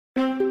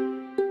Natural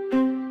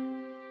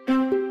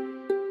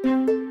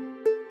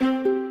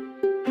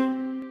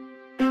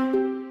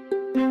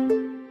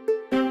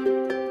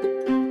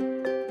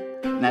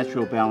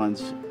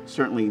Balance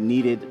certainly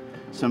needed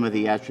some of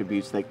the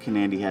attributes that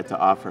Kenandy had to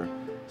offer,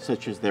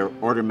 such as their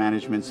order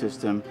management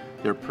system,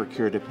 their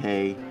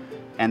procure-to-pay,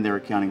 and their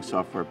accounting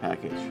software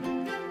package.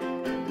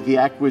 The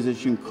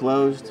acquisition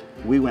closed,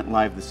 we went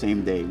live the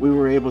same day. We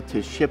were able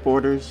to ship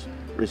orders,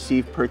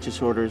 receive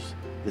purchase orders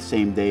the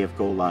same day of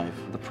go live.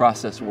 The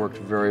process worked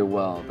very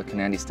well. The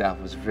Kenandy staff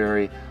was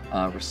very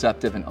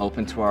receptive and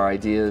open to our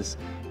ideas,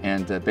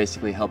 and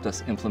basically helped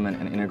us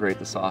implement and integrate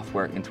the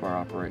software into our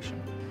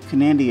operation.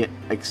 Kenandy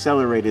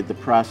accelerated the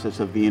process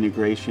of the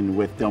integration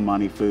with Del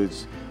Monte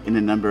Foods in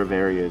a number of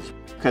areas: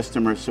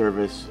 customer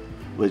service,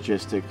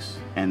 logistics,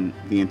 and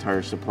the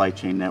entire supply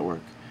chain network.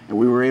 And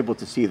we were able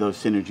to see those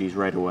synergies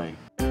right away.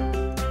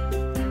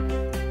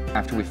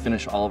 After we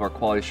finish all of our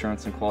quality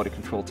assurance and quality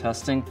control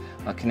testing,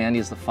 Kenandy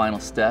is the final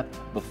step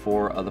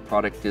before the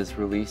product is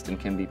released and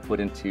can be put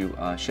into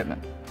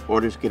shipment.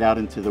 Orders get out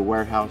into the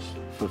warehouse,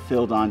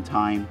 fulfilled on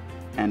time,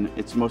 and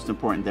it's most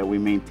important that we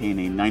maintain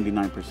a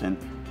 99%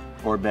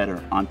 or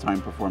better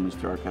on-time performance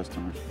to our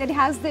customers. It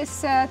has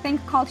this thing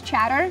called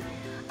chatter,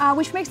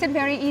 which makes it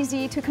very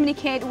easy to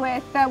communicate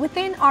with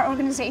within our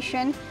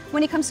organization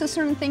when it comes to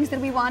certain things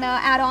that we want to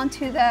add on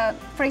to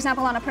for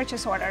example, on a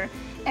purchase order.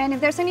 And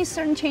if there's any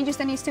certain changes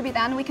that needs to be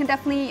done, we can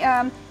definitely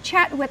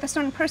chat with a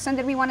certain person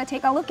that we want to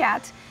take a look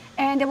at,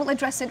 and they will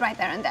address it right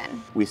there and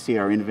then. We see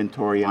our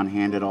inventory on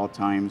hand at all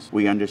times.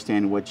 We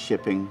understand what's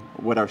shipping,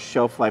 what our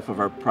shelf life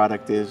of our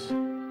product is.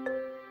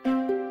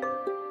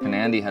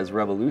 Kenandy has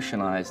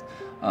revolutionized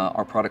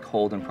our product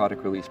hold and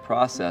product release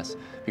process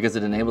because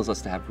it enables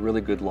us to have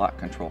really good lot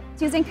control.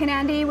 Using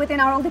Kenandy within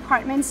our all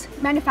departments,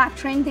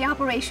 manufacturing, the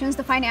operations,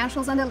 the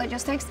financials, and the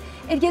logistics,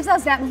 it gives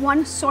us that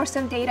one source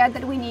of data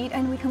that we need,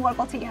 and we can work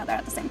all together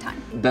at the same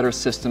time. Better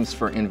systems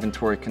for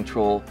inventory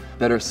control,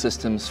 better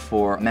systems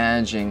for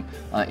managing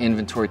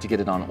inventory to get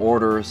it on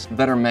orders,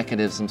 better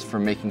mechanisms for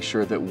making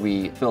sure that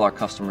we fill our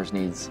customers'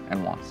 needs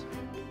and wants.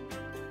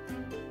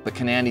 The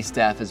Kenandy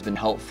staff has been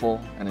helpful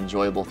and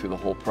enjoyable through the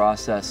whole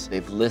process.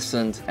 They've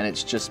listened, and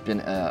it's just been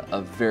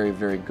a very,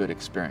 very good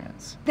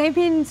experience. They've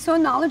been so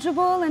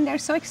knowledgeable and they're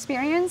so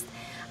experienced.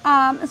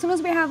 As soon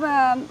as we have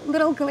a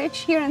little glitch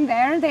here and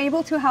there, they're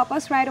able to help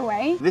us right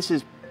away. This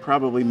is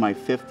probably my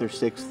 5th or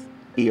 6th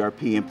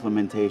ERP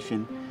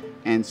implementation,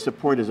 and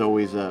support is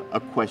always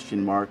a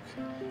question mark.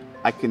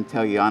 I can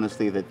tell you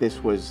honestly that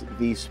this was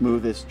the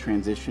smoothest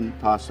transition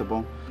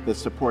possible. The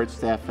support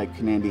staff that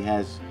Kenandy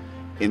has,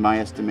 in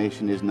my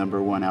estimation, is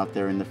 #1 out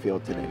there in the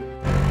field today.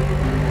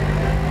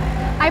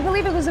 I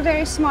believe it was a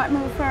very smart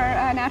move for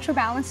Natural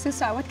Balance to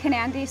start with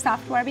Kenandy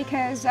software,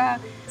 because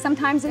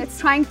sometimes it's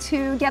trying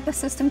to get the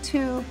system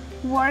to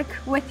work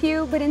with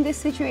you, but in this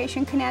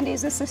situation, Kenandy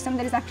is a system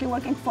that is actually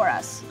working for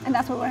us, and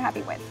that's what we're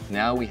happy with.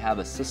 Now we have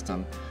a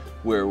system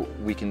where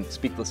we can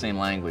speak the same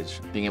language,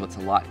 being able to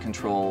lot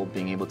control,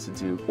 being able to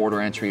do order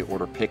entry,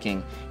 order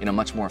picking in a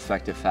much more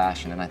effective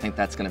fashion, and I think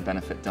that's going to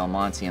benefit Del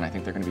Monte, and I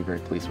think they're going to be very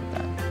pleased with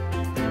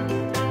that.